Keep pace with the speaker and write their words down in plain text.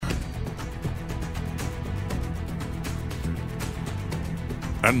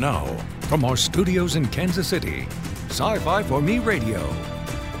And now, from our studios in Kansas City, Sci-Fi for Me Radio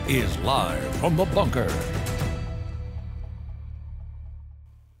is live from the bunker.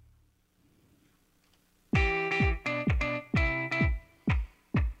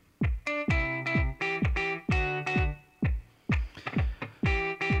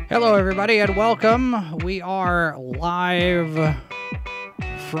 Hello, everybody, and welcome. We are live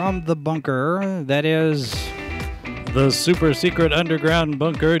from the bunker. That is the super secret underground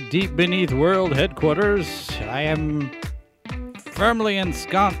bunker deep beneath world headquarters. I am firmly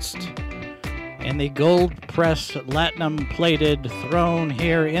ensconced in the gold-pressed, platinum-plated throne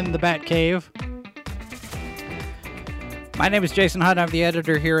here in the Batcave. My name is Jason Hunt. I'm the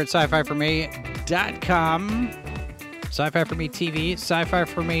editor here at SciFiForMe.com. Sci-Fi for Me TV, Sci-Fi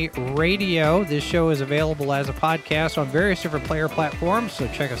for Me Radio. This show is available as a podcast on various different player platforms, so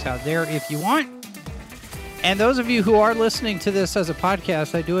check us out there if you want. And those of you who are listening to this as a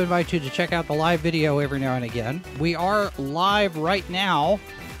podcast, I do invite you to check out the live video every now and again. We are live right now,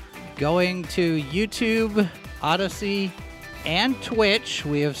 going to YouTube, Odyssey, and Twitch.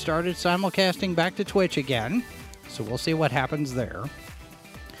 We have started simulcasting back to Twitch again, so we'll see what happens there. Of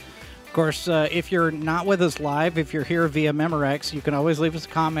course, if you're not with us live, if you're here via Memorex, you can always leave us a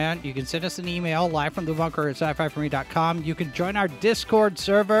comment. You can send us an email, live from the bunker at scififorme.com. You can join our Discord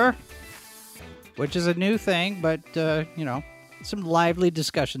server, which is a new thing, but, you know, some lively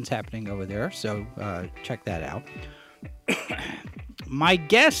discussions happening over there, so check that out. My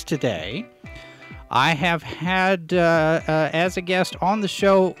guest today, I have had as a guest on the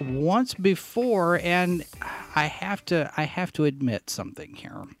show once before, and I have to admit something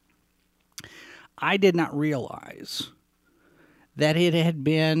here. I did not realize that it's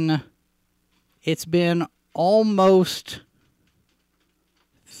been almost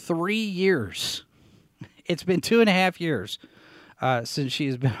 3 years. It's been 2.5 years since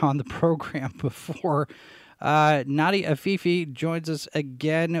she's been on the program before. Nadia Afifi joins us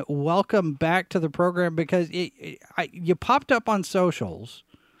again. Welcome back to the program, because you popped up on socials.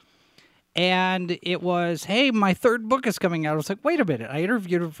 And it was, hey, my third book is coming out. I was like, wait a minute. I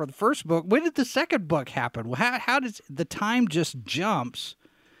interviewed him for the first book. When did the second book happen? Well, how does the time just jumps?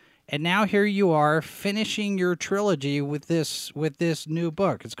 And now here you are finishing your trilogy with this new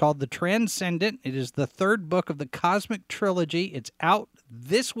book. It's called The Transcendent. It is the third book of the Cosmic Trilogy. It's out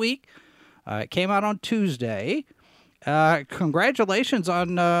this week. It came out on Tuesday. Congratulations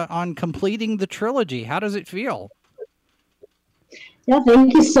on completing the trilogy. How does it feel? Yeah,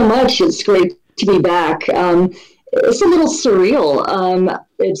 thank you so much. It's great to be back. It's a little surreal.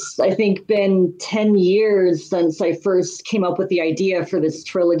 It's, I think, been 10 years since I first came up with the idea for this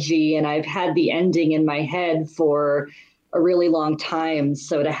trilogy, and I've had the ending in my head for a really long time.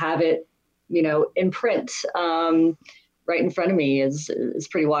 So to have it, you know, in print right in front of me is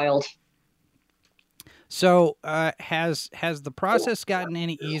pretty wild. So has the process gotten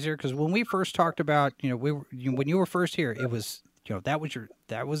any easier? Because when we first talked about, when you were first here, it was, that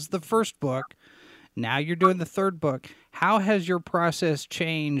was the first book. Now you're doing the third book. How has your process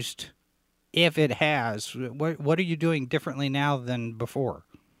changed, if it has? What are you doing differently now than before?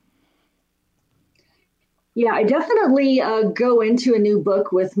 Yeah, I definitely go into a new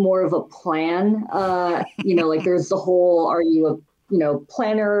book with more of a plan. Like there's the whole, are you a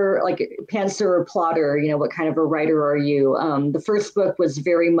planner, like pantser or plotter? What kind of a writer are you? The first book was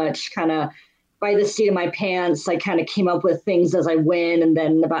very much kind of by the seat of my pants. I kind of came up with things as I went. And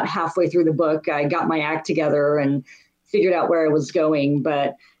then about halfway through the book, I got my act together and figured out where I was going.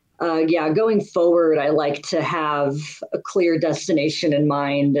 But going forward, I like to have a clear destination in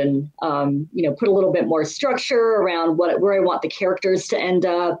mind and, put a little bit more structure around where I want the characters to end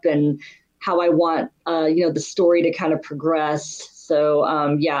up and how I want, the story to kind of progress. So,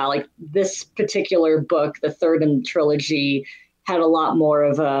 like this particular book, the third in the trilogy, had a lot more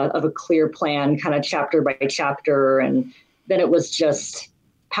of a clear plan, kind of chapter by chapter, and then it was just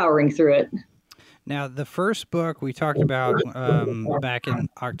powering through it. Now, the first book we talked about back in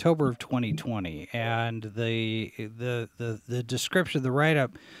October of 2020, and the description, the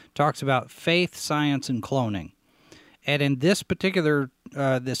write-up, talks about faith, science, and cloning. And in this particular,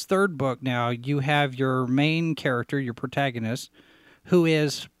 this third book now, you have your main character, your protagonist, who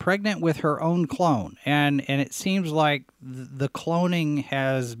is pregnant with her own clone. And it seems like the cloning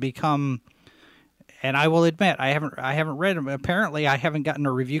has become, and I will admit, I haven't read them. Apparently, I haven't gotten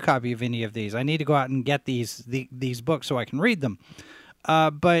a review copy of any of these. I need to go out and get these books so I can read them.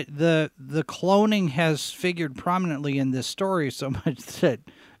 But the cloning has figured prominently in this story so much that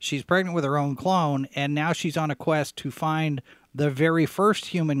she's pregnant with her own clone, and now she's on a quest to find the very first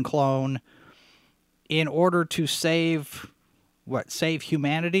human clone in order to save save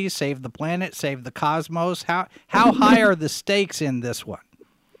humanity, save the planet, save the cosmos? How high are the stakes in this one?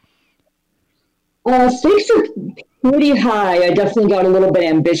 Stakes are pretty high. I definitely got a little bit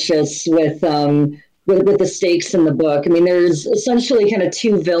ambitious with the stakes in the book. I mean, there's essentially kind of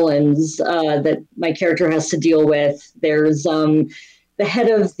two villains that my character has to deal with. There's the head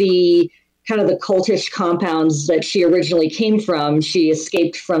of the kind of the cultish compounds that she originally came from. She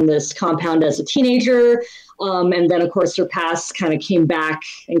escaped from this compound as a teenager. And then, of course, her past kind of came back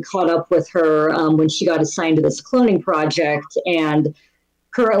and caught up with her when she got assigned to this cloning project. And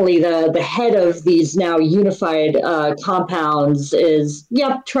currently the head of these now unified compounds is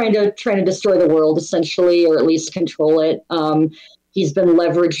trying to destroy the world, essentially, or at least control it. He's been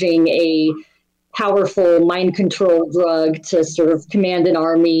leveraging a powerful mind control drug to sort of command an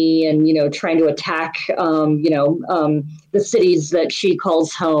army and, trying to attack, the cities that she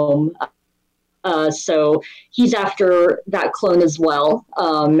calls home. So he's after that clone as well.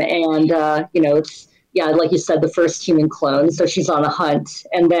 It's, like you said, the first human clone. So she's on a hunt.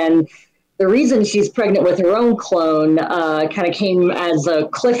 And then the reason she's pregnant with her own clone kind of came as a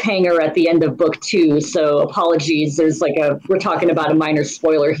cliffhanger at the end of book 2. So apologies. There's we're talking about a minor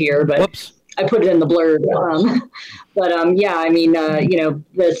spoiler here, but Whoops. I put it in the blurb.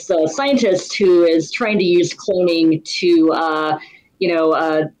 This scientist who is trying to use cloning to,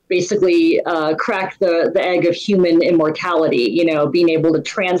 basically crack the egg of human immortality, being able to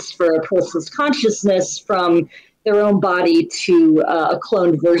transfer a person's consciousness from their own body to a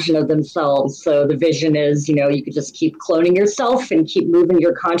cloned version of themselves. So the vision is, you could just keep cloning yourself and keep moving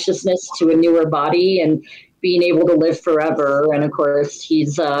your consciousness to a newer body and being able to live forever. And of course,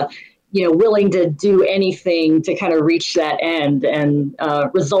 he's willing to do anything to kind of reach that end. And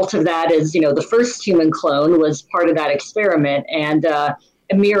result of that is, the first human clone was part of that experiment. And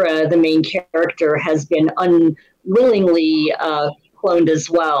Amira, the main character, has been unwillingly cloned as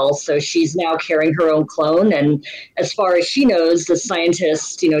well. So she's now carrying her own clone. And as far as she knows, the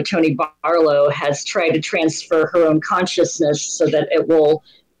scientist, Tony Barlow, has tried to transfer her own consciousness so that it will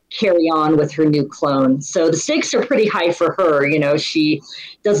carry on with her new clone. So the stakes are pretty high for her. She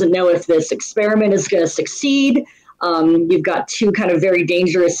doesn't know if this experiment is going to succeed. You've got two kind of very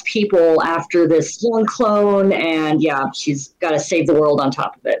dangerous people after this young clone, and she's got to save the world on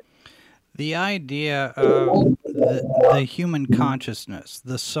top of it. The idea of the human consciousness,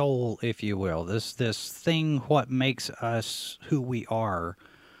 the soul, if you will, this thing, what makes us who we are.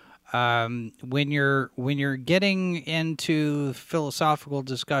 When you're getting into philosophical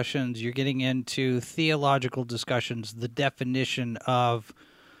discussions, you're getting into theological discussions, the definition of,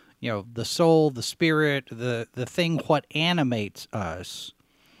 the soul, the spirit, the thing, what animates us.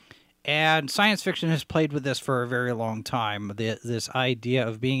 And science fiction has played with this for a very long time. This idea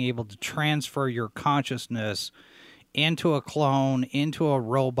of being able to transfer your consciousness into a clone, into a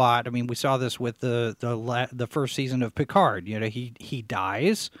robot. I mean, we saw this with the first season of Picard. He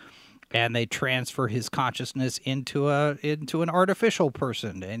dies, and they transfer his consciousness into an artificial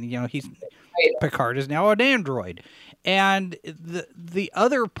person, and Picard is now an android. And the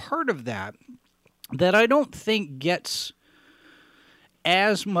other part of that I don't think gets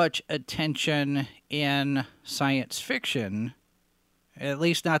as much attention in science fiction, at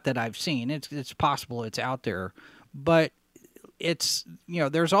least not that I've seen. It's possible it's out there, but it's,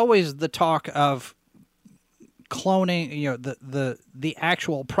 there's always the talk of cloning, the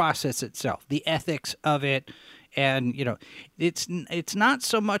actual process itself, the ethics of it. And, it's not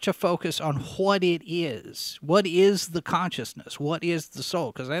so much a focus on what it is. What is the consciousness? What is the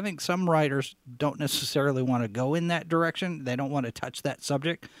soul? Because I think some writers don't necessarily want to go in that direction. They don't want to touch that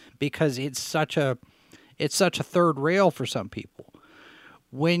subject because it's such a third rail for some people.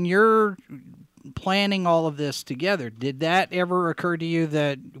 When you're planning all of this together, did that ever occur to you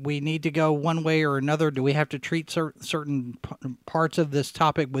that we need to go one way or another? Do we have to treat certain parts of this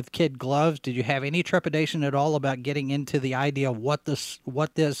topic with kid gloves? Did you have any trepidation at all about getting into the idea of what this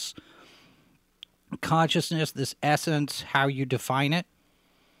consciousness, this essence, how you define it?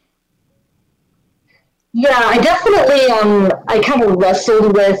 Yeah, I definitely, I kind of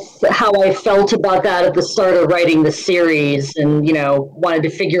wrestled with how I felt about that at the start of writing the series and, wanted to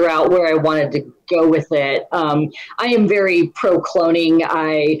figure out where I wanted to go with it. I am very pro-cloning.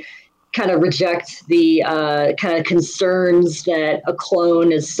 I kind of reject the kind of concerns that a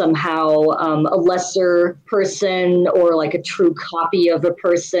clone is somehow a lesser person or like a true copy of a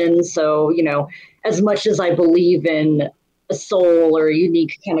person. So, as much as I believe in a soul or a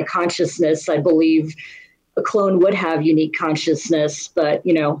unique kind of consciousness, I believe a clone would have unique consciousness, but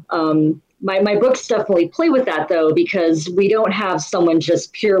my books definitely play with that though, because we don't have someone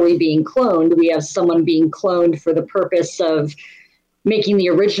just purely being cloned. We have someone being cloned for the purpose of making the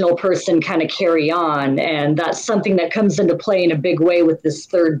original person kind of carry on. And that's something that comes into play in a big way with this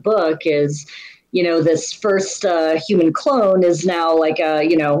third book is, this first human clone is now like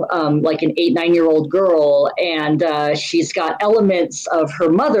like an 8-9-year-old girl, and she's got elements of her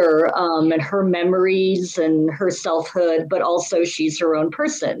mother and her memories and her selfhood, but also she's her own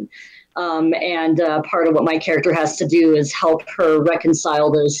person. And part of what my character has to do is help her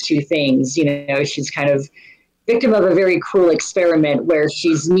reconcile those two things. She's kind of victim of a very cruel experiment where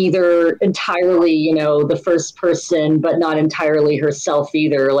she's neither entirely, the first person, but not entirely herself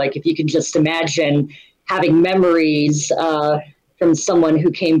either. Like if you can just imagine having memories from someone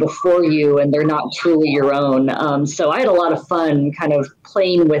who came before you and they're not truly your own. So I had a lot of fun kind of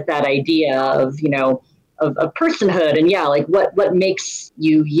playing with that idea of, of personhood and like what makes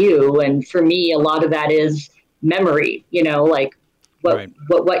you you. And for me, a lot of that is memory, like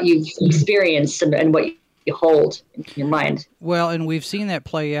what you've experienced and what you hold in your mind. Well, and we've seen that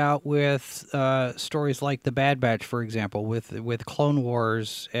play out with stories like The Bad Batch, for example, with Clone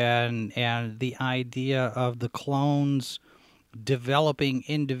Wars and the idea of the clones developing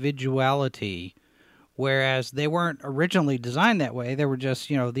individuality, whereas they weren't originally designed that way. They were just,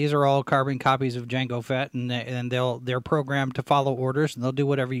 these are all carbon copies of Jango Fett, and they're programmed to follow orders, and they'll do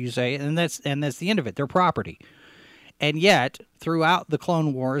whatever you say, and that's the end of it. They're property. And yet, throughout the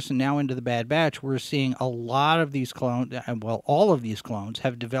Clone Wars and now into the Bad Batch, we're seeing a lot of these clones, all of these clones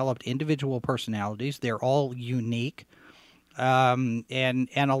have developed individual personalities. They're all unique. And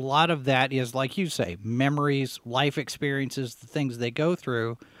a lot of that is, like you say, memories, life experiences, the things they go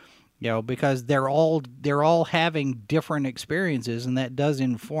through, because they're all having different experiences, and that does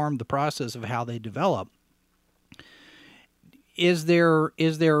inform the process of how they develop. Is there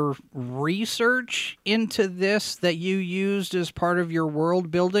research into this that you used as part of your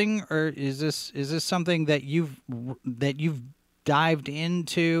world building, or is this something that you've dived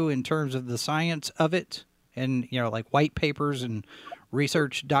into in terms of the science of it, and like white papers and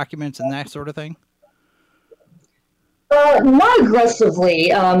research documents and that sort of thing? Not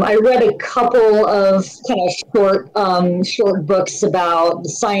aggressively. I read a couple of kind of short books about the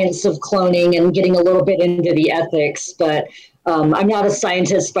science of cloning and getting a little bit into the ethics, but I'm not a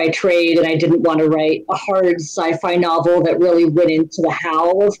scientist by trade, and I didn't want to write a hard sci-fi novel that really went into the how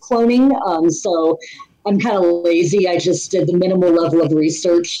of cloning. So I'm kind of lazy. I just did the minimal level of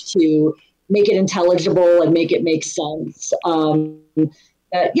research to make it intelligible and make it make sense. I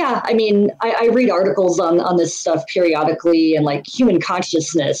read articles on this stuff periodically, and like human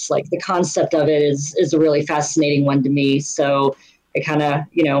consciousness, like the concept of it is a really fascinating one to me. So I kind of,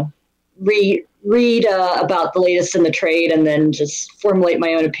 read about the latest in the trade, and then just formulate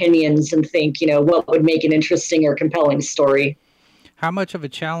my own opinions and think, what would make an interesting or compelling story. How much of a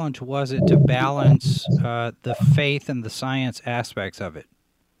challenge was it to balance the faith and the science aspects of it?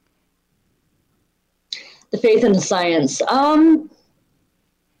 The faith and the science. I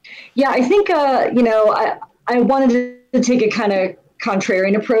think, I wanted to take a kind of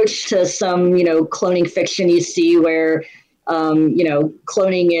contrarian approach to some, cloning fiction you see where,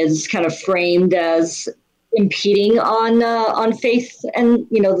 cloning is kind of framed as impeding on faith, and,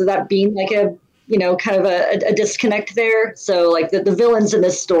 that being like a, kind of a disconnect there. So like the villains in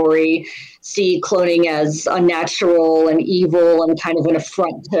this story see cloning as unnatural and evil and kind of an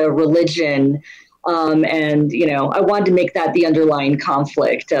affront to religion. I wanted to make that the underlying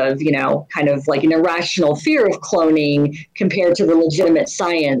conflict of, kind of like an irrational fear of cloning compared to the legitimate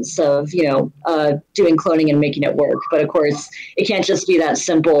science of, doing cloning and making it work. But of course, it can't just be that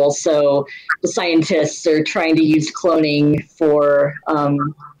simple. So the scientists are trying to use cloning for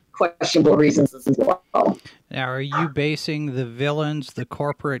questionable reasons as well. Now, are you basing the villains, the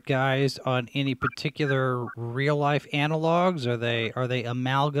corporate guys, on any particular real-life analogs? Are they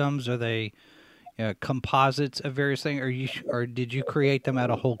amalgams? Are they composites of various things, or did you create them out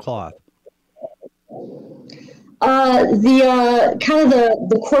of whole cloth?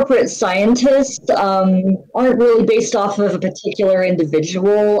 The corporate scientists aren't really based off of a particular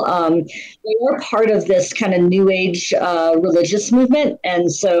individual. They are part of this kind of new age religious movement,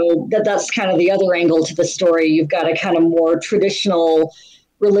 and so that's kind of the other angle to the story. You've got a kind of more traditional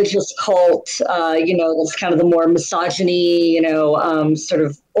religious cult, that's kind of the more misogyny, sort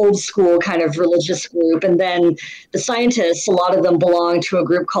of old school kind of religious group. And then the scientists, a lot of them belong to a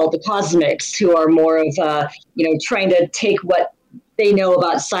group called the Cosmics, who are more of, trying to take what they know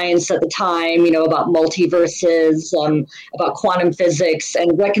about science at the time, about multiverses, about quantum physics,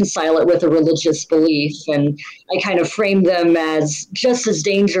 and reconcile it with a religious belief. And I kind of frame them as just as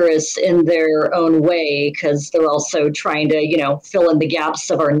dangerous in their own way, because they're also trying to, fill in the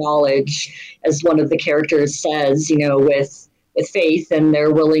gaps of our knowledge, as one of the characters says, with with faith, and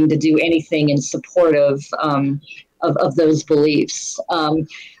they're willing to do anything in support of those beliefs.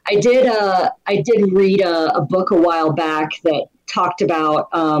 I did read a book a while back that talked about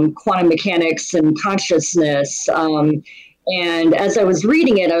quantum mechanics and consciousness. And as I was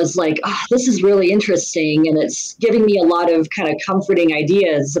reading it, I was like, oh, this is really interesting. And it's giving me a lot of kind of comforting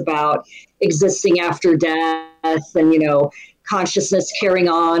ideas about existing after death and, consciousness carrying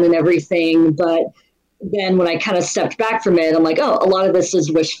on and everything. But then when I kind of stepped back from it, I'm like, oh, a lot of this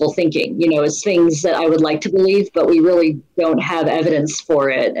is wishful thinking, it's things that I would like to believe, but we really don't have evidence for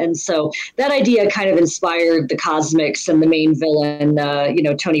it. And so that idea kind of inspired the Cosmics and the main villain,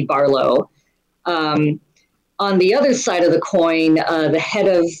 Tony Barlow. On the other side of the coin, the head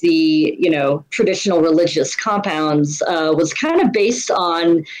of the, traditional religious compounds was kind of based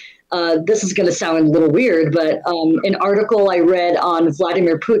on, this is going to sound a little weird, but an article I read on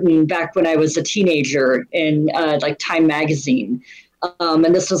Vladimir Putin back when I was a teenager in Time magazine.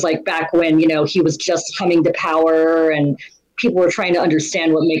 And this was back when, he was just coming to power and people were trying to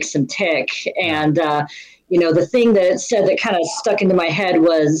understand what makes him tick. And, the thing that it said that kind of stuck into my head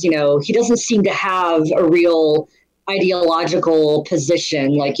was, he doesn't seem to have a real ideological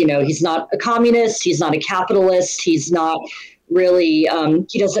position. He's not a communist, he's not a capitalist, he's not really,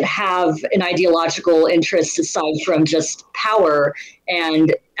 he doesn't have an ideological interest aside from just power.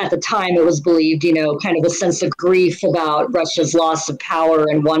 And at the time it was believed, kind of a sense of grief about Russia's loss of power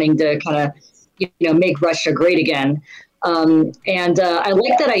and wanting to kind of, make Russia great again. I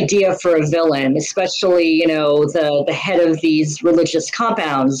like that idea for a villain, especially, the head of these religious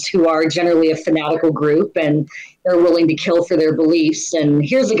compounds who are generally a fanatical group and they're willing to kill for their beliefs. And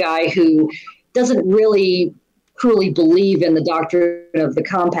here's a guy who doesn't really truly believe in the doctrine of the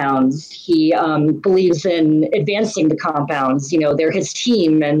compounds. He believes in advancing the compounds. They're his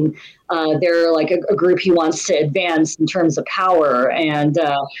team and they're like a group he wants to advance in terms of power and,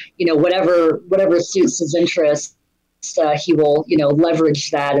 whatever suits his interests. He will,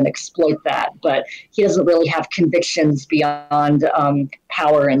 leverage that and exploit that, but he doesn't really have convictions beyond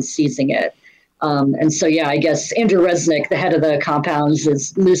power and seizing it. And so, yeah, I guess Andrew Resnick, the head of the compounds,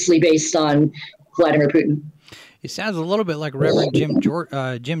 is loosely based on Vladimir Putin. It sounds a little bit like Reverend Jim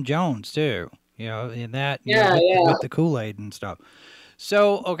Jones too, in that with the Kool-Aid and stuff.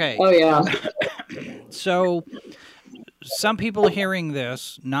 So, okay. Oh yeah. So, some people hearing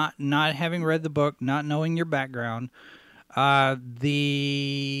this, not having read the book, not knowing your background,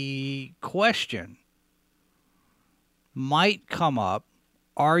 the question might come up: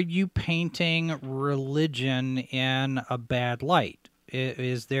 are you painting religion in a bad light?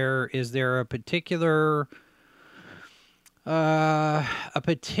 Is there a particular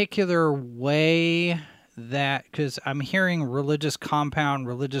way that, because I'm hearing religious compound,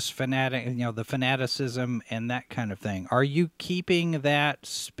 religious fanatic, the fanaticism and that kind of thing. Are you keeping that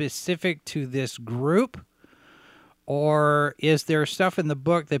specific to this group? Or is there stuff in the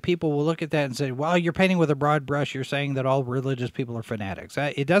book that people will look at that and say, well, you're painting with a broad brush, you're saying that all religious people are fanatics.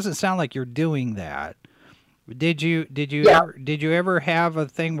 It doesn't sound like you're doing that. Did you ever have a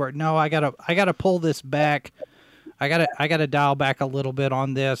thing where, no, I gotta pull this back, I gotta dial back a little bit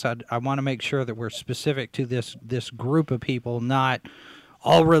on this. I want to make sure that we're specific to this group of people, not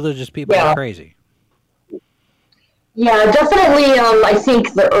all religious people are crazy. Yeah, definitely. I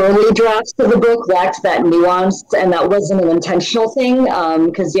think the early drafts of the book lacked that nuance, and that wasn't an intentional thing.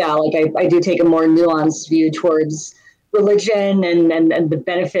 Because I do take a more nuanced view towards religion and the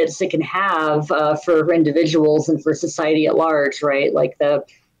benefits it can have for individuals and for society at large, right? Like the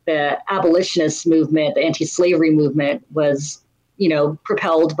abolitionist movement, the anti-slavery movement was,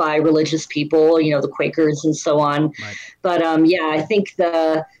 propelled by religious people, the Quakers and so on. Right. But I think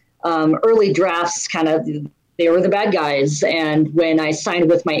the early drafts they were the bad guys. And when I signed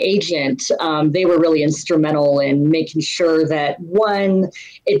with my agent, they were really instrumental in making sure that, one,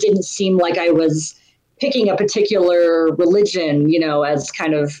 it didn't seem like I was picking a particular religion, as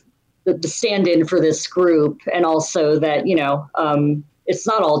kind of the stand-in for this group. And also that, it's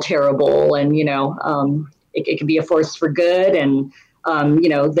not all terrible and, it can be a force for good. And,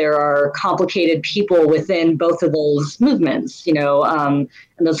 there are complicated people within both of those movements, and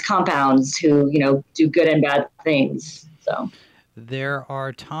those compounds who, do good and bad things. So there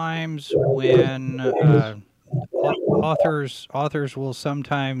are times when authors will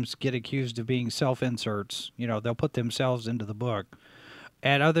sometimes get accused of being self-inserts. They'll put themselves into the book.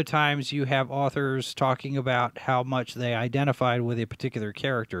 At other times, you have authors talking about how much they identified with a particular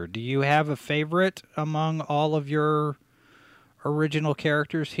character. Do you have a favorite among all of your original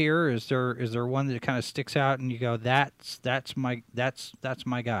characters here? Is there one that kind of sticks out and you go, that's my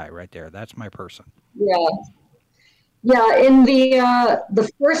guy right there. That's my person. Yeah, in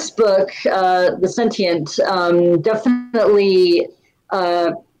the first book, The Sentient, definitely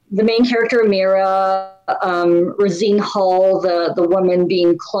the main character Mira, Rosine Hall, the woman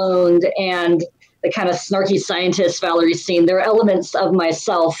being cloned, and the kind of snarky scientist Valerie Scene. There are elements of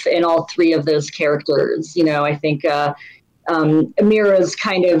myself in all three of those characters. You know, I think Mira's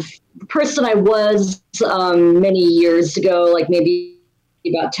kind of the person I was many years ago, like maybe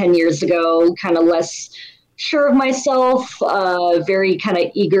about 10 years ago, kind of less sure of myself, very kind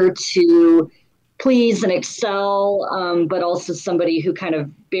of eager to please and excel, but also somebody who kind of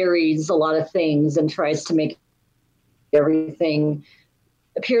buries a lot of things and tries to make everything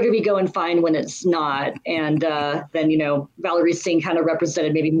appear to be going fine when it's not. And then, you know, Valerie Singh kind of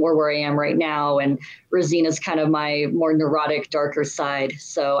represented maybe more where I am right now. And Rosina's kind of my more neurotic, darker side.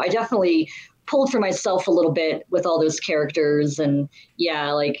 So I definitely pulled for myself a little bit with all those characters. And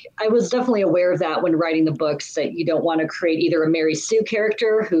yeah, like I was definitely aware of that when writing the books, that you don't want to create either a Mary Sue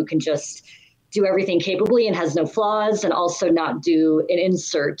character who can just do everything capably and has no flaws, and also not do an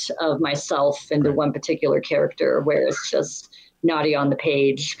insert of myself into one particular character where it's just Nadia on the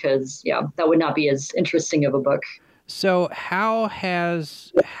page, because yeah, that would not be as interesting of a book. So how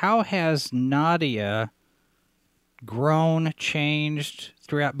has Nadia grown, changed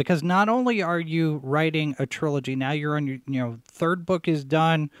throughout? Because not only are you writing a trilogy, now you're on your third book is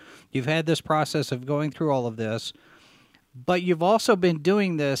done. You've had this process of going through all of this, but you've also been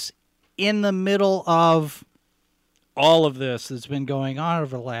doing this in the middle of all of this that's been going on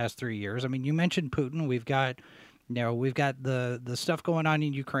over the last 3 years. I mean, you mentioned Putin. We've got the stuff going on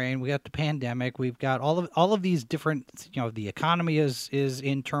in Ukraine. We got the pandemic. We've got all of these different, the economy is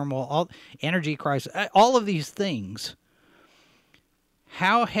in turmoil, all energy crisis, all of these things.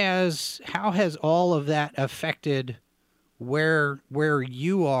 How has all of that affected where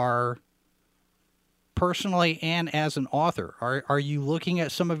you are personally and as an author? Are you looking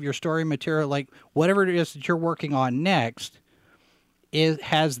at some of your story material, like whatever it is that you're working on next,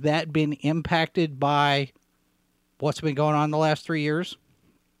 has that been impacted by what's been going on the last 3 years?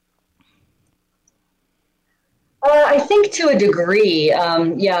 I think to a degree,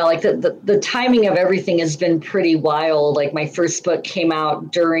 yeah, like the timing of everything has been pretty wild. Like my first book came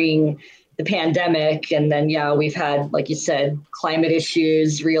out during the pandemic, and then, yeah, we've had, like you said, climate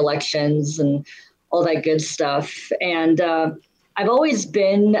issues, re-elections, and all that good stuff. And I've always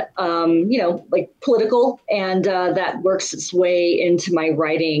been, like political, and that works its way into my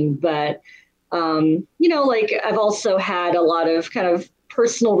writing. But like I've also had a lot of kind of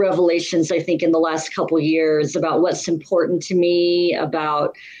personal revelations, I think, in the last couple of years about what's important to me,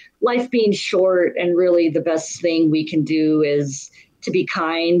 about life being short, and really the best thing we can do is to be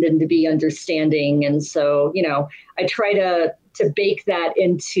kind and to be understanding. And so, I try to bake that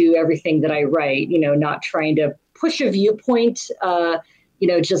into everything that I write, not trying to push a viewpoint,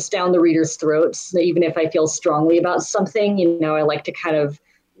 just down the reader's throats. Even if I feel strongly about something, I like to kind of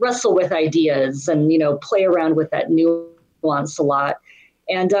wrestle with ideas and, play around with that nuance a lot.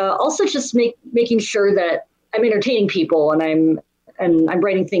 And also just making sure that I'm entertaining people, and I'm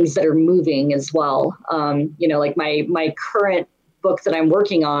writing things that are moving as well. Like my current book that I'm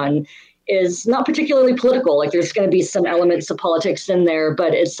working on is not particularly political. Like there's going to be some elements of politics in there,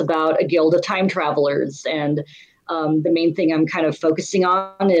 but it's about a guild of time travelers. And the main thing I'm kind of focusing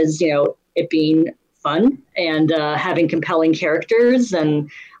on is, it being fun and having compelling characters, and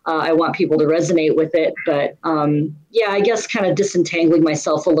I want people to resonate with it. But I guess kind of disentangling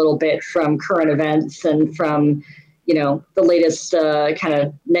myself a little bit from current events and from, the latest kind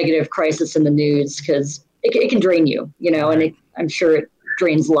of negative crisis in the news, because it can drain you, and I'm sure it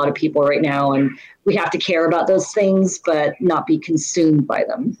drains a lot of people right now. And we have to care about those things, but not be consumed by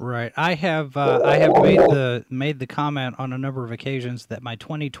them. Right. I have made the comment on a number of occasions that my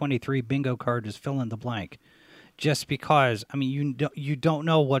 2023 bingo card is fill in the blank. Just because, I mean, you don't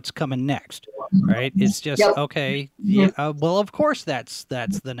know what's coming next, right? It's just, okay, yeah, well, of course that's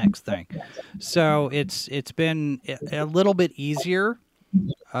the next thing. So it's been a little bit easier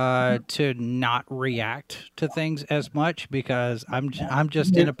to not react to things as much, because I'm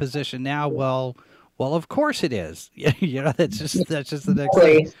just in a position now. Well, of course it is. That's just the next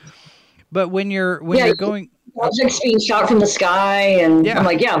thing. But when you're going. Objects being shot from the sky, and I'm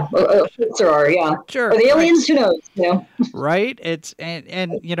like, there are, sure. Are the aliens? Right. Who knows? Right? It's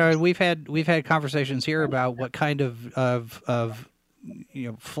and we've had conversations here about what kind of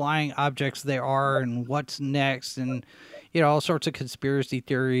flying objects they are and what's next, and all sorts of conspiracy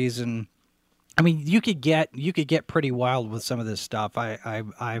theories. And I mean, you could get pretty wild with some of this stuff.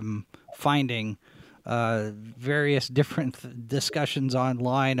 I'm finding various different discussions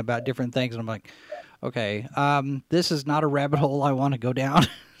online about different things, and I'm like, Okay, this is not a rabbit hole I want to go down,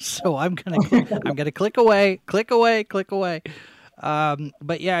 so I'm gonna click away. But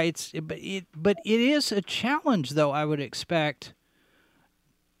yeah, but it is a challenge, though. I would expect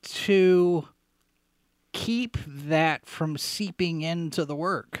to keep that from seeping into the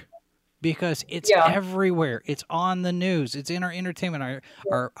work, because it's everywhere. It's on the news. It's in our entertainment.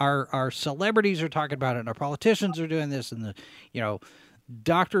 Our celebrities are talking about it, and our politicians are doing this, and the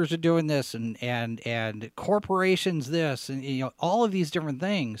doctors are doing this, and corporations this, and all of these different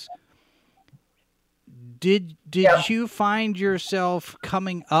things. Did you find yourself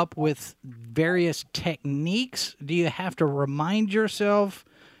coming up with various techniques? Do you have to remind yourself?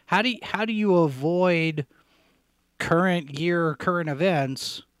 How do you avoid current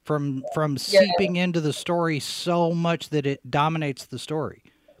events from seeping into the story so much that it dominates the story?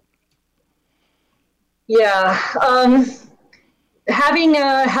 Yeah. Having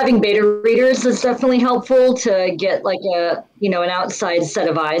beta readers is definitely helpful to get like an outside set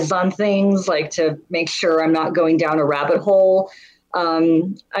of eyes on things, like to make sure I'm not going down a rabbit hole.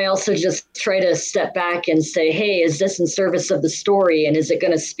 I also just try to step back and say, hey, is this in service of the story? And is it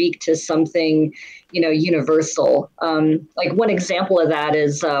going to speak to something, universal? Like one example of that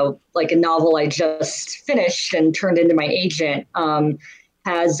is like a novel I just finished and turned into my agent,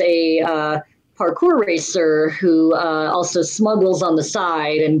 has a parkour racer who also smuggles on the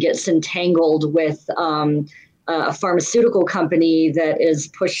side and gets entangled with a pharmaceutical company that is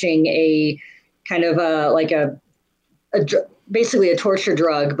pushing a kind of basically a torture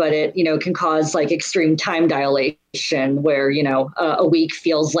drug, but it can cause like extreme time dilation, where a week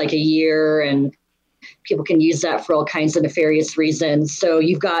feels like a year, and people can use that for all kinds of nefarious reasons. So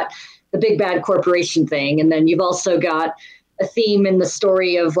you've got the big bad corporation thing, and then you've also got a theme in the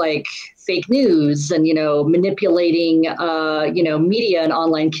story of like fake news and, manipulating, media and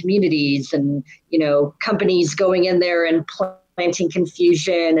online communities, and, companies going in there and planting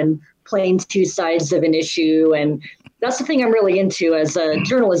confusion and playing two sides of an issue. And that's the thing I'm really into as a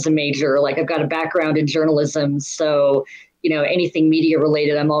journalism major. Like I've got a background in journalism, so, anything media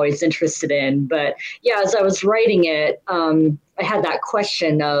related, I'm always interested in. But yeah, as I was writing it, I had that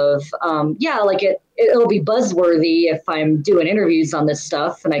question of, it'll be buzzworthy if I'm doing interviews on this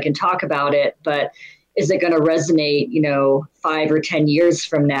stuff and I can talk about it, but is it going to resonate, 5 or 10 years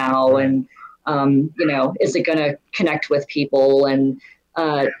from now? And, is it going to connect with people? And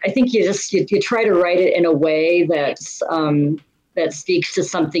I think you try to write it in a way that's, that speaks to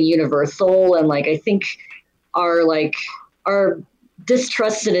something universal. And like, I think our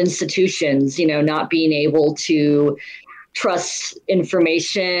distrust in institutions, not being able to trust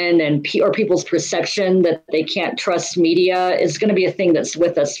information or people's perception that they can't trust media is going to be a thing that's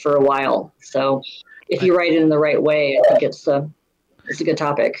with us for a while. So if you write it in the right way, I think it's a good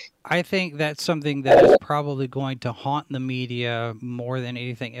topic. I think that's something that is probably going to haunt the media more than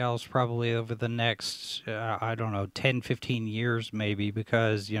anything else, probably over the next, 10, 15 years maybe,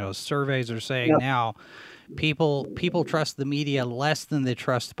 because, surveys are saying now people trust the media less than they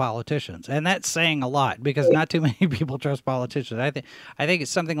trust politicians. And that's saying a lot, because not too many people trust politicians. I think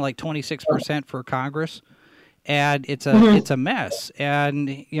it's something like 26% for Congress, and it's a mess.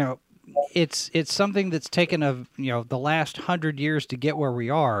 And, it's something that's taken the last 100 years to get where we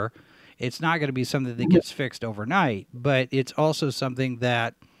are. It's not going to be something that gets fixed overnight, but it's also something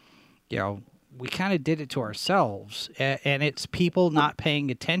that, we kind of did it to ourselves, and it's people not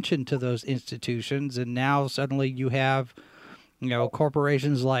paying attention to those institutions. And now suddenly you have,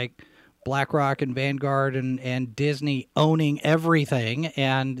 corporations like BlackRock and Vanguard and Disney owning everything.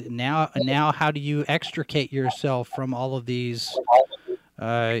 And now how do you extricate yourself from all of these,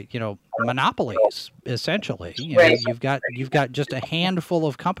 monopolies, essentially? You've got just a handful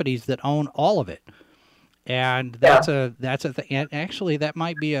of companies that own all of it. And that's a thing. And actually, that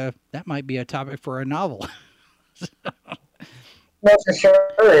might be a topic for a novel. That's for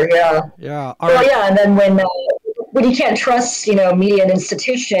sure. Yeah. Yeah. Yeah. And then when you can't trust, media and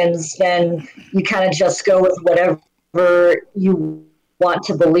institutions, then you kind of just go with whatever you want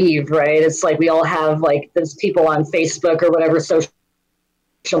to believe, right? It's like we all have like those people on Facebook or whatever social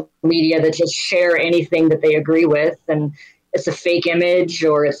media that just share anything that they agree with, and it's a fake image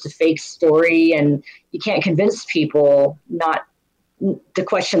or it's a fake story, and you can't convince people not to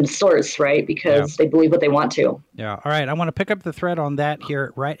question the source, right? Because they believe what they want to. Yeah. All right. I want to pick up the thread on that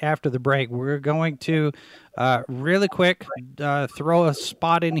here right after the break. We're going to really quick throw a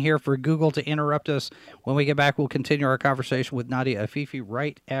spot in here for Google to interrupt us. When we get back, we'll continue our conversation with Nadia Afifi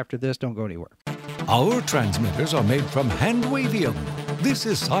right after this. Don't go anywhere. Our transmitters are made from handwavium. This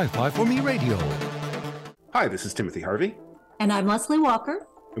is Sci-Fi for Me Radio. Hi, this is Timothy Harvey. And I'm Leslie Walker.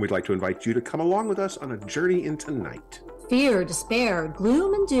 And we'd like to invite you to come along with us on a journey into night. Fear, despair,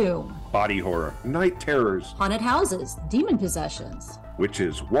 gloom and doom. Body horror, night terrors, Haunted houses, demon possessions.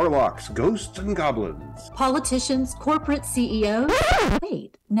 witches, warlocks, ghosts, and goblins. Politicians, corporate CEOs.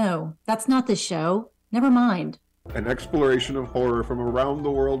 Wait, no, that's not this show. Never mind. An exploration of horror from around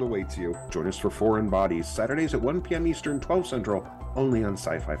the world awaits you. Join us for Foreign Bodies, Saturdays at 1 p.m. Eastern, 12 Central, only on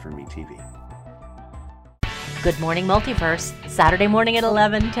Sci-Fi for Me TV. Good Morning Multiverse, Saturday morning at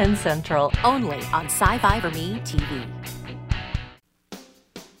 11, 10 Central, only on Sci-Fi for Me TV.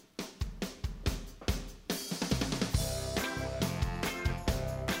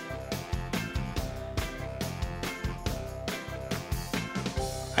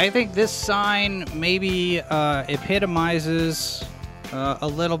 I think this sign maybe epitomizes a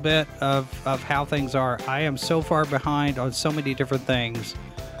little bit of how things are. I am so far behind on so many different things.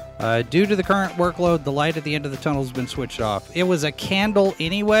 Due to the current workload, the light at the end of the tunnel has been switched off. It was a candle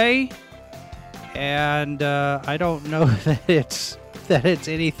anyway, and I don't know that it's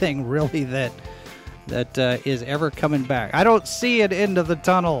anything really that is ever coming back. I don't see an end of the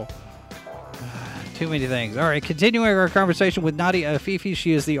tunnel. Too many things. All right, continuing our conversation with Nadia Afifi.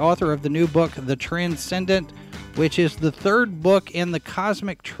 She is the author of the new book, The Transcendent, which is the third book in the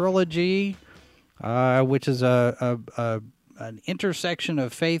Cosmic Trilogy, which is an intersection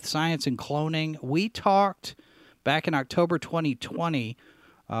of faith, science, and cloning. We talked back in October 2020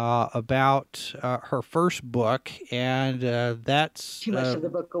 about her first book, and that's... Too much of the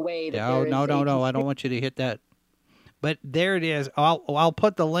book away. No. I don't want you to hit that. But there it is. I'll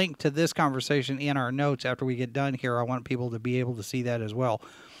put the link to this conversation in our notes after we get done here. I want people to be able to see that as well.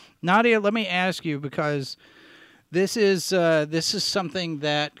 Nadia, let me ask you, because this is something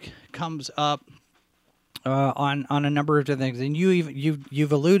that comes up on a number of different things, and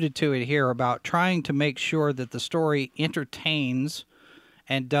you've alluded to it here about trying to make sure that the story entertains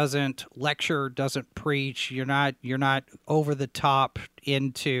and doesn't lecture, doesn't preach. You're not over the top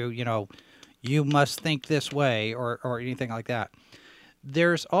into, you must think this way or anything like that.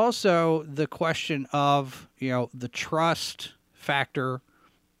 There's also the question of, the trust factor,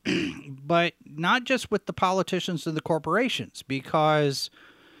 but not just with the politicians and the corporations, because,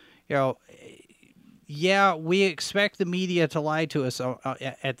 we expect the media to lie to us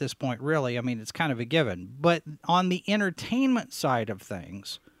at this point, really. I mean, it's kind of a given. But on the entertainment side of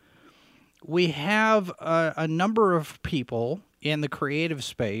things, we have a number of people in the creative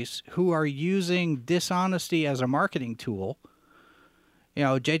space who are using dishonesty as a marketing tool.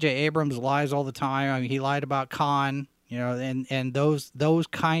 J.J. Abrams lies all the time. I mean, he lied about Khan, and those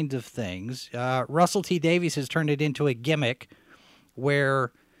kinds of things. Russell T. Davies has turned it into a gimmick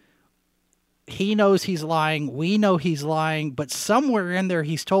where he knows he's lying, we know he's lying, but somewhere in there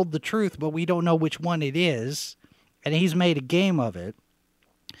he's told the truth, but we don't know which one it is, and he's made a game of it.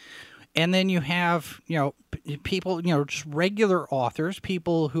 And then you have, people, just regular authors,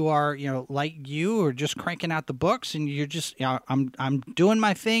 people who are, like you, or just cranking out the books, and you're just, I'm doing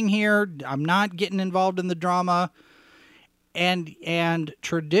my thing here. I'm not getting involved in the drama. And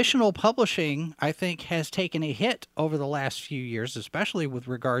traditional publishing, I think, has taken a hit over the last few years, especially with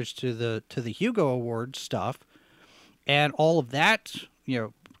regards to the Hugo Award stuff, and all of that,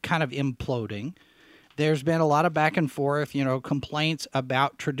 kind of imploding. There's been a lot of back and forth, complaints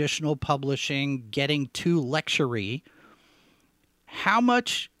about traditional publishing getting too lecture-y. How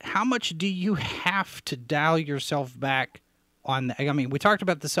much do you have to dial yourself back on that? I mean, we talked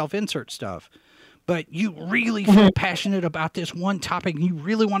about the self-insert stuff, but you really feel passionate about this one topic, and you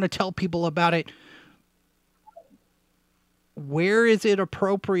really want to tell people about it. Where is it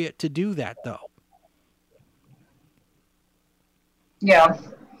appropriate to do that, though? Yeah.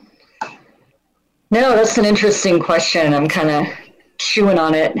 No, that's an interesting question. I'm kind of chewing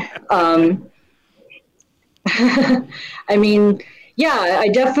on it. I mean, yeah, I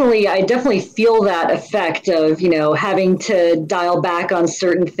definitely feel that effect of, having to dial back on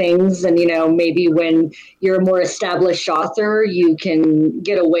certain things. And, maybe when you're a more established author, you can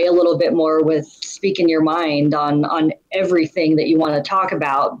get away a little bit more with speaking your mind on everything that you want to talk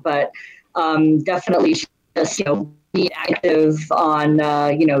about. But definitely just, be active on,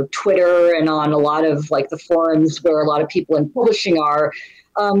 Twitter and on a lot of the forums where a lot of people in publishing are.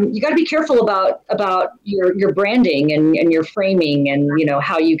 You got to be careful about your branding and your framing and,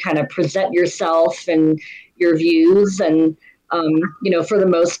 how you kind of present yourself and your views. And, for the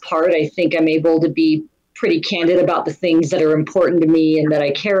most part, I think I'm able to be pretty candid about the things that are important to me and that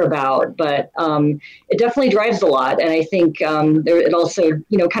I care about. But it definitely drives a lot. And I think it also,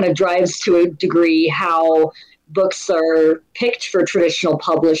 kind of drives to a degree how books are picked for traditional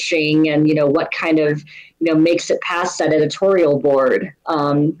publishing and, what kind of, makes it past that editorial board.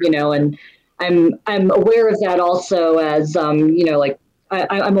 And I'm aware of that also as, like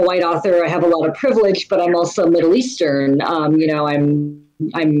I'm a white author. I have a lot of privilege, but I'm also Middle Eastern. I'm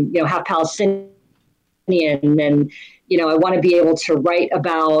half Palestinian, and I want to be able to write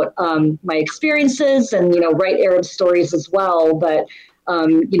about my experiences and write Arab stories as well. But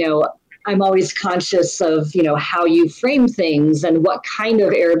I'm always conscious of how you frame things and what kind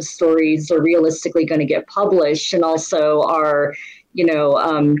of Arab stories are realistically going to get published, and also are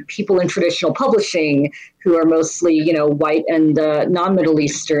people in traditional publishing who are mostly white and non-Middle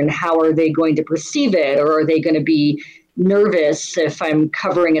Eastern. How are they going to perceive it, or are they going to be nervous if I'm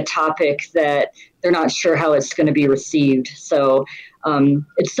covering a topic that they're not sure how it's going to be received? So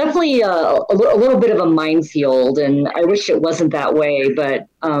it's definitely a little bit of a minefield, and I wish it wasn't that way, but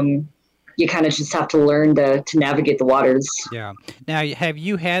you kind of just have to learn to navigate the waters. Yeah. Now, have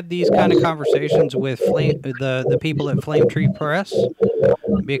you had these kind of conversations with the people at Flame Tree Press?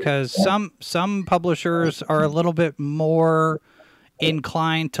 Because some publishers are a little bit more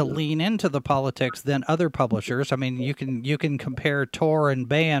inclined to lean into the politics than other publishers. I mean, you can compare Tor and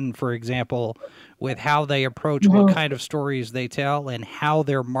Ban, for example, with how they approach what kind of stories they tell and how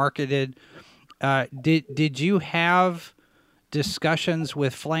they're marketed. Did you have discussions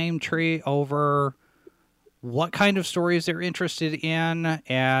with Flame Tree over what kind of stories they're interested in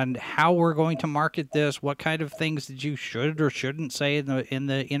and how we're going to market this? What kind of things that you should or shouldn't say in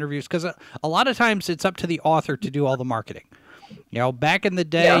the interviews? Because a lot of times it's up to the author to do all the marketing. Back in the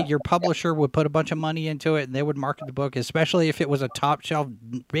day, your publisher would put a bunch of money into it and they would market the book, especially if it was a top shelf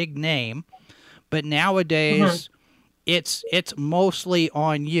big name. But nowadays, it's mostly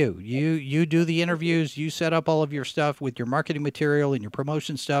on you. You do the interviews, you set up all of your stuff with your marketing material and your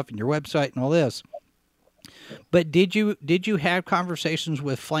promotion stuff and your website and all this. But did you have conversations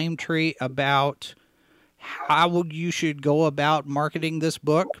with Flame Tree about how you should go about marketing this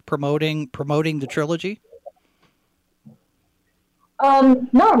book, promoting the trilogy?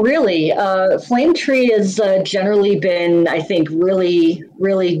 Not really. Flame Tree has generally been, I think, really,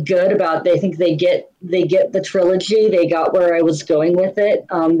 really good about. I think they get the trilogy. They got where I was going with it.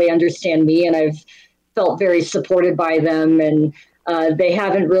 They understand me, and I've felt very supported by them. And they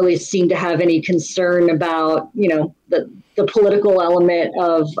haven't really seemed to have any concern about the political element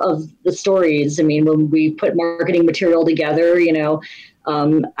of the stories. I mean, when we put marketing material together,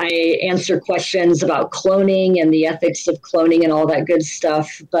 I answer questions about cloning and the ethics of cloning and all that good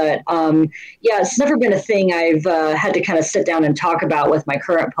stuff. But it's never been a thing I've had to kind of sit down and talk about with my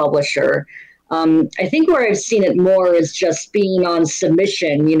current publisher. I think where I've seen it more is just being on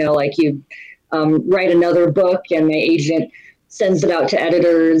submission, like you write another book and my agent sends it out to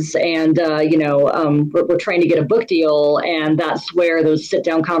editors, and we're trying to get a book deal, and that's where those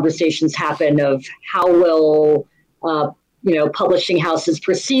sit-down conversations happen of how will publishing houses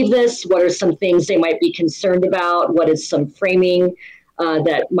perceive this. What are some things they might be concerned about? What is some framing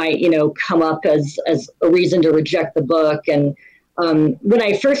that might come up as a reason to reject the book? And when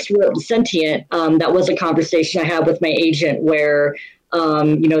I first wrote Sentient, that was a conversation I had with my agent where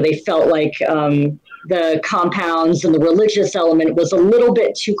they felt like the compounds and the religious element was a little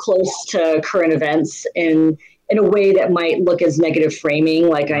bit too close to current events in a way that might look as negative framing,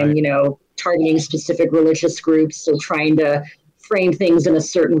 like I'm, targeting specific religious groups, so trying to frame things in a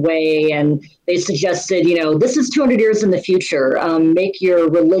certain way. And they suggested, this is 200 years in the future. Make your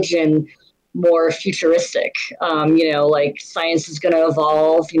religion more futuristic. Like science is going to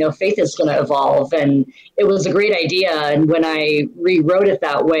evolve, faith is going to evolve. And it was a great idea. And when I rewrote it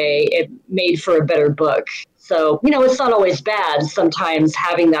that way, it made for a better book. So, it's not always bad. Sometimes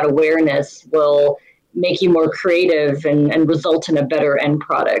having that awareness will make you more creative and result in a better end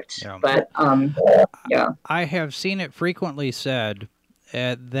product. Yeah. But, I have seen it frequently said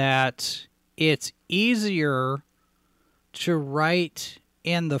that it's easier to write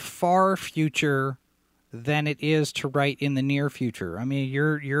in the far future than it is to write in the near future. I mean,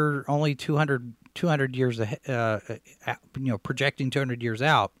 you're only 200 years ahead, projecting 200 years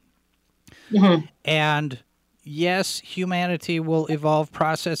out. Mm-hmm. And yes, humanity will evolve,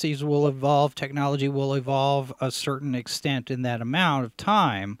 processes will evolve, technology will evolve a certain extent in that amount of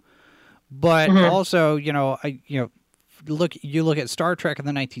time. But also, look at Star Trek in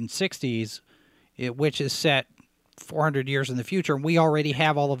the 1960s, which is set 400 years in the future, and we already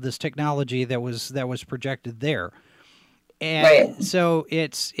have all of this technology that was projected there. And so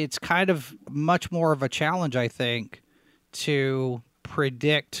it's kind of much more of a challenge, I think, to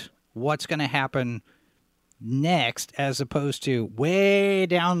predict what's going to happen next as opposed to way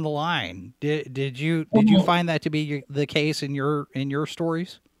down the line. Did you find that to be the case in your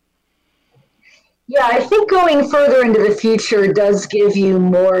stories? Yeah, I think going further into the future does give you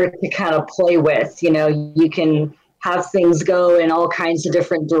more to kind of play with. You know, you can have things go in all kinds of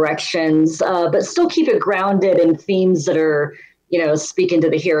different directions, but still keep it grounded in themes that are, speaking to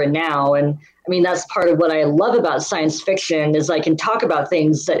the here and now. And I mean, that's part of what I love about science fiction is I can talk about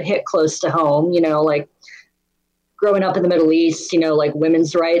things that hit close to home, like growing up in the Middle East, like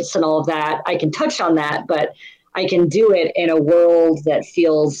women's rights and all of that. I can touch on that, but I can do it in a world that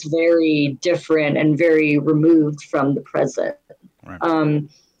feels very different and very removed from the present. Right.